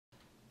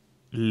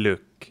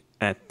Look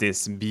at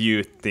this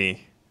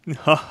beauty.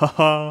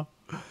 Hahaha.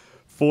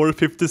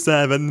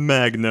 457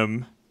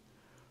 Magnum.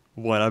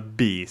 What a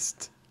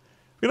beast.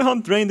 We're gonna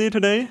hunt reindeer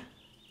today.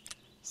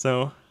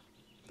 So,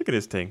 look at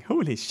this thing.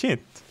 Holy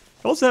shit.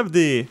 I also have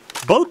the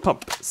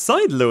bullpup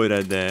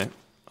side-loaded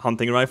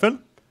hunting rifle.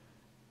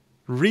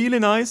 Really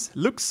nice.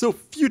 Looks so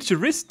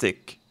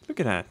futuristic. Look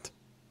at that.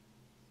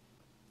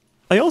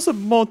 I also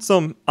bought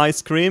some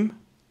ice cream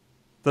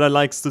that I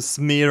likes to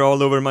smear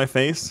all over my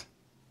face.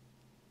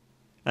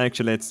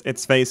 Actually,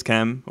 it's face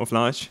cam or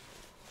flash.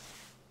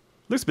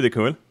 Looks pretty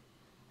cool.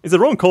 It's the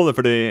wrong color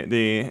for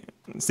the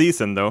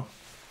season though.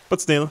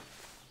 But still,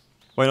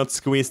 why not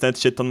squeeze that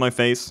shit on my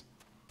face?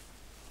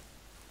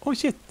 Oh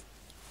shit.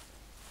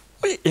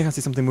 Oh, I can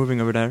see something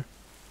moving over there.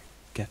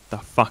 Get the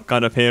fuck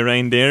out of here,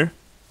 reindeer.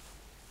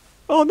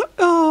 Oh no.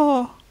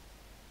 Oh,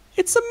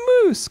 it's a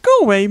moose. Go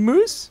away,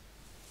 moose.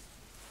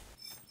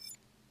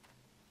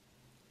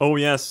 Oh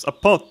yes, a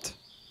pot.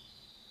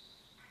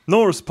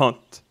 Norse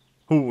pot.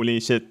 Holy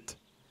shit.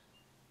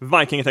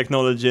 Viking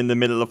technology in the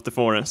middle of the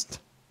forest.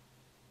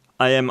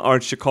 I am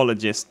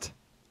archaeologist.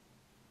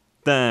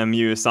 Damn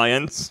you,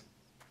 science.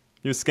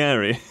 You're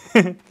scary.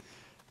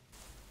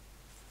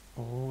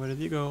 Oh, where did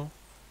you go?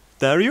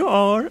 There you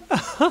are.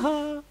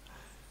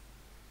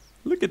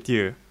 Look at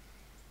you.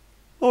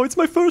 Oh, it's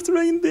my first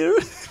reindeer.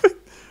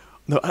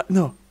 No,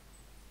 no.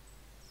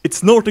 It's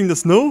snorting the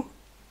snow?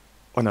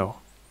 Oh no.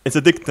 It's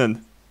addicted.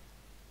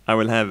 I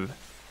will have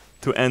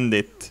to end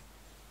it.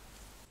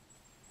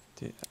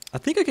 I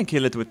think I can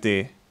kill it with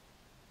the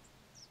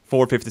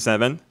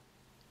 457.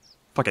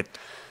 Fuck it.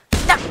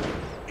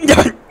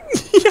 Yeah.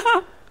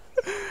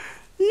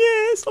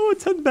 Yes. Oh,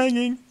 it's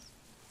headbanging.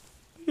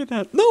 Look at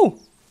that. No.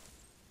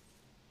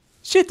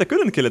 Shit, I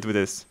couldn't kill it with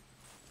this.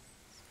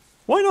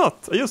 Why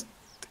not?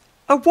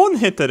 I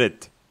one-hitted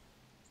it.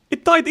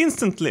 It died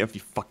instantly. Oh, you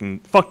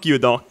fucking... Fuck you,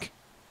 Doc.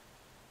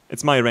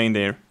 It's my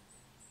reindeer.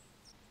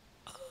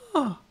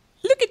 Oh,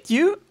 look at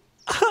you.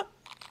 I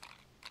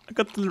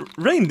got the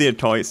reindeer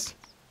toys.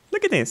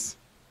 Look at this.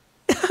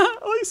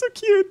 Oh, you're so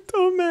cute.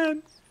 Oh,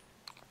 man.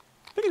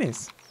 Look at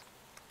this.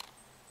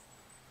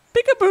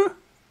 Peekaboo.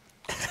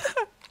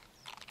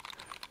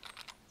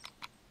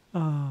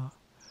 Oh.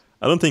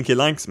 I don't think he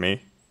likes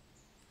me.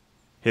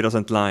 He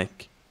doesn't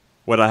like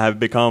what I have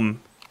become.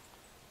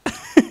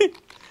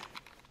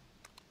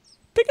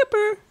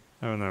 Peekaboo.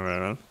 Oh, no,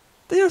 well.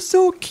 They are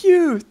so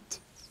cute.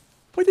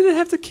 Why did I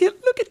have to kill?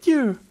 Look at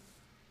you.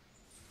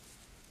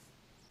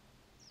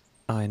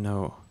 I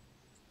know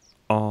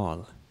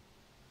all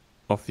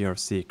of your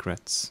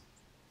secrets,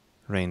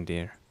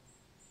 reindeer.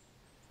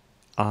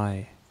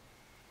 I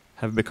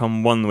have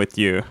become one with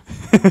you.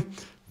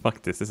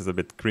 Fuck this is a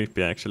bit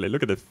creepy actually.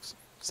 Look at the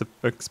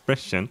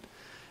expression.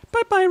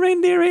 Bye bye,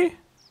 reindeery.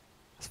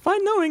 It's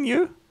fine knowing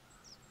you.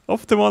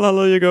 Off to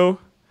Valhalla you go.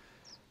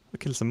 I'll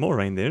kill some more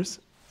reindeers.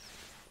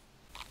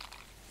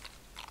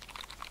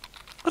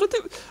 I don't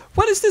think...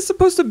 What is this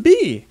supposed to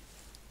be?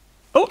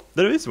 Oh,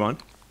 there is one.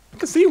 I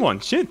can see one.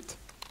 Shit.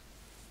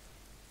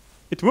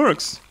 It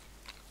works.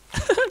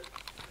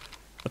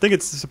 I think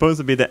it's supposed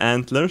to be the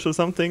antlers or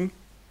something.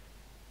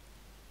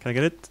 Can I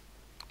get it?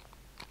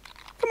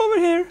 Come over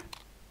here.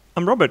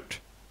 I'm Robert.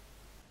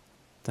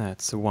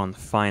 That's one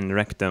fine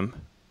rectum.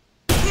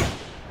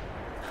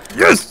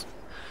 Yes!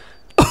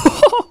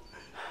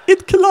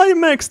 It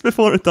climaxed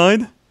before it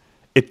died.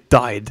 It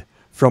died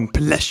from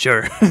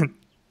pleasure.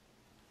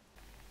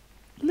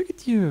 Look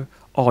at you.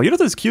 Oh, you're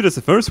not as cute as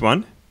the first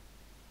one.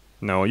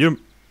 No, you're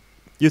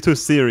too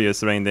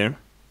serious, reindeer. I'm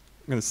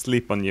gonna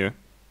sleep on you.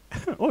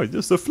 Oh,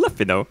 you're so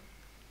fluffy though.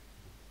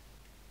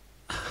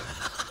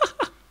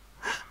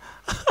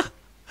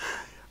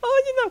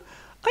 Oh, you know,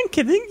 I'm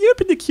kidding. You're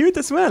pretty cute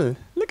as well.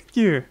 Look at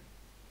you. I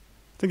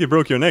think you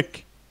broke your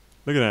neck.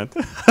 Look at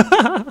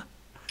that.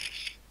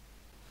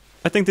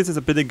 I think this is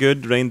a pretty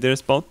good reindeer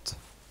spot.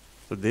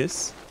 So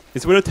this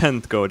is where a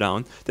tent go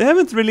down. They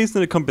haven't released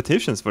any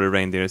competitions for the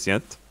reindeers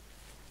yet.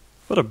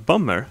 What a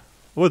bummer.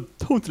 I would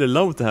totally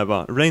love to have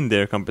a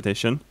reindeer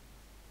competition.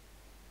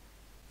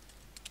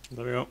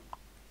 There we go.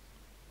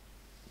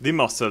 The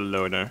muzzle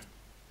loader.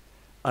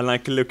 I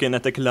like looking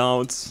at the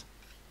clouds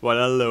while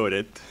I load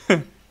it.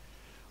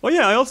 Oh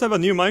yeah, I also have a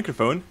new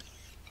microphone.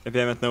 If you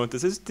haven't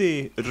noticed, this is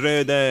the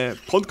Röde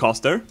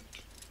Podcaster.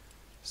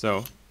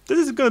 So, this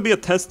is gonna be a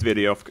test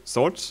video of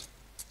sorts.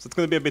 So it's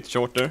gonna be a bit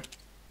shorter.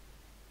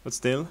 But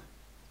still.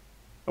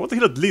 I want to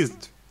kill at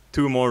least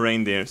 2 more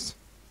reindeers.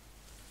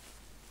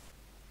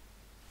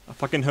 I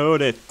fucking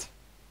heard it.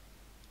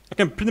 I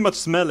can pretty much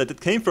smell it.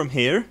 It came from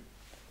here.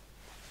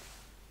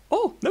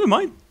 Oh, never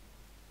mind.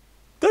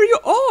 There you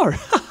are!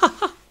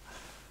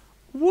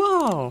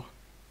 Wow!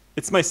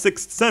 It's my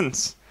 6th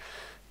sense.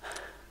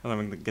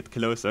 I'm gonna get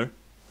closer.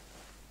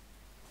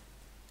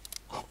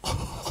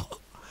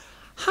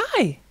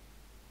 Hi!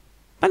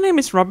 My name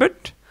is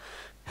Robert.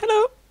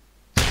 Hello.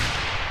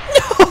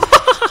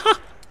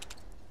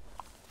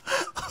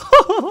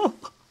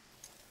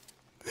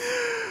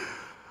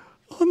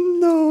 Oh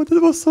no,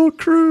 that was so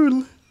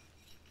cruel.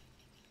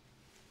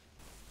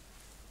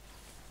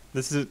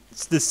 This is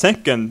the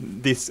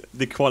second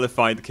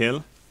disqualified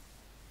kill.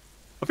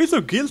 I feel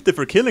so guilty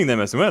for killing them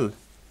as well.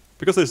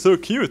 Because they're so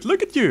cute.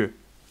 Look at you!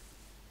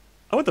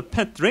 I want a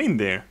pet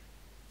reindeer.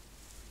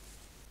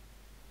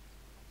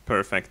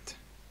 Perfect.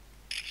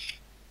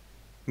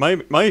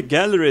 My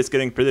gallery is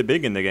getting pretty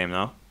big in the game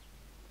now.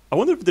 I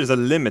wonder if there's a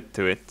limit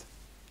to it.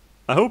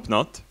 I hope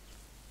not.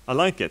 I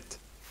like it.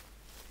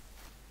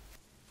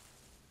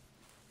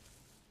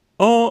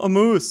 Oh, a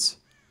moose!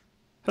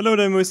 Hello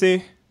there,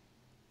 moosey.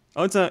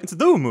 Oh, it's a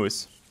doe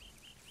moose.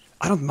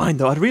 I don't mind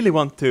though, I really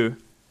want to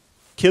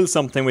kill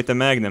something with the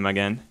Magnum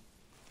again.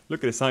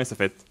 Look at the size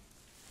of it.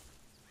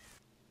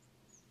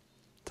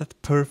 That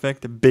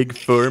perfect, big,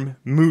 firm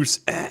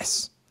moose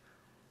ass.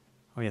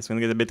 Oh yes,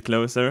 gonna get a bit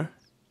closer.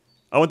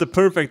 I want the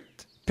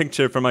perfect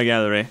picture for my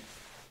gallery.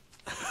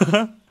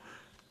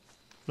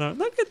 No,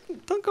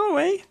 don't go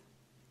away.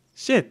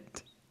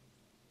 Shit.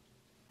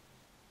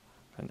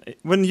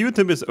 When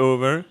YouTube is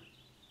over,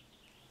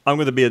 I'm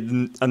gonna be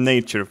a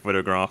nature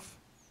photograph.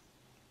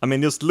 I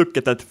mean, just look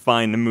at that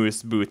fine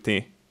moose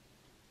booty.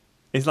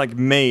 It's like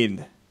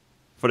made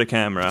for the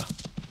camera.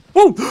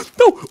 Whoa!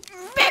 No!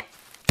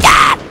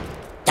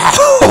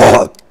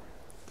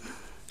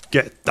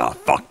 Get the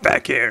fuck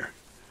back here!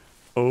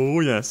 Oh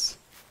yes.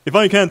 If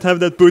I can't have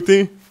that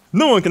booty,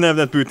 no one can have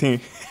that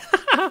booty.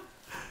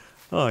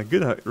 Oh,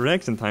 good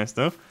reaction times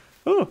though.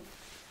 Oh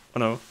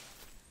no.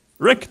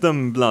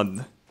 Rectum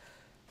blood.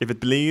 If it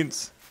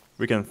bleeds,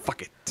 we can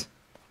fuck it.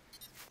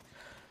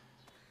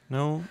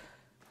 No.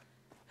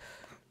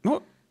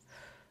 No.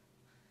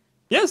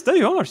 Yes, there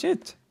you are,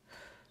 shit.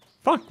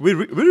 Fuck,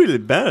 we're really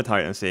bad at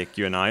hide and seek,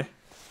 you and I.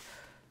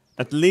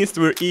 At least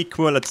we're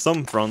equal at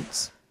some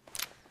fronts.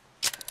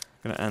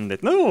 Gonna end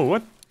it. No,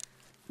 what?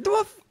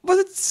 Was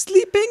it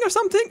sleeping or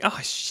something? Oh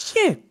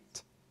shit!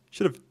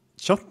 Should have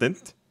shot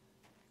it.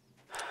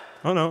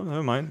 Oh no,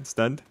 never mind, it's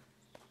dead.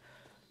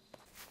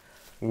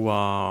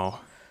 Wow.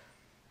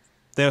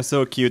 They are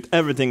so cute.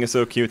 Everything is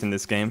so cute in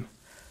this game.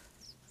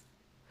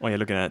 Oh yeah,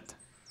 look at that.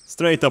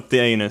 Straight up the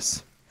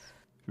anus.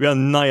 We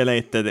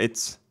annihilated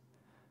its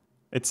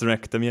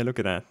rectum. Yeah, look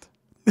at that.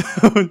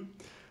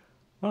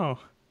 Wow.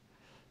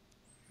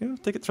 You know,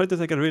 try to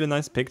take a really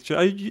nice picture.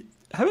 I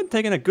haven't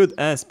taken a good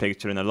ass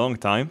picture in a long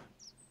time.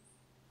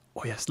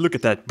 Oh yes, look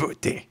at that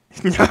booty.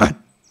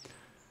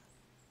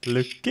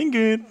 Looking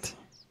good.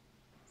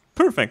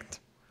 Perfect.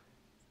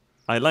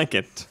 I like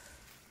it.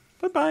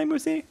 Bye-bye,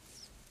 Moosey.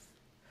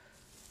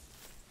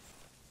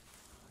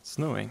 It's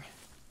snowing.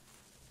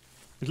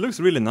 It looks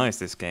really nice,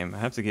 this game. I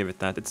have to give it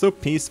that. It's so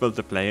peaceful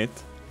to play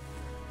it.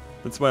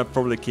 That's why I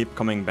probably keep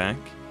coming back.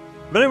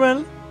 Very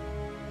well.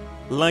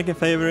 Like and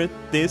favorite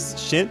this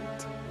shit.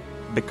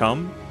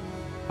 Become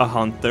a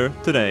hunter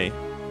today.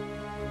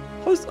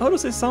 How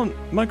does this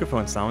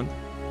microphone sound?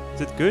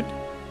 Is it good?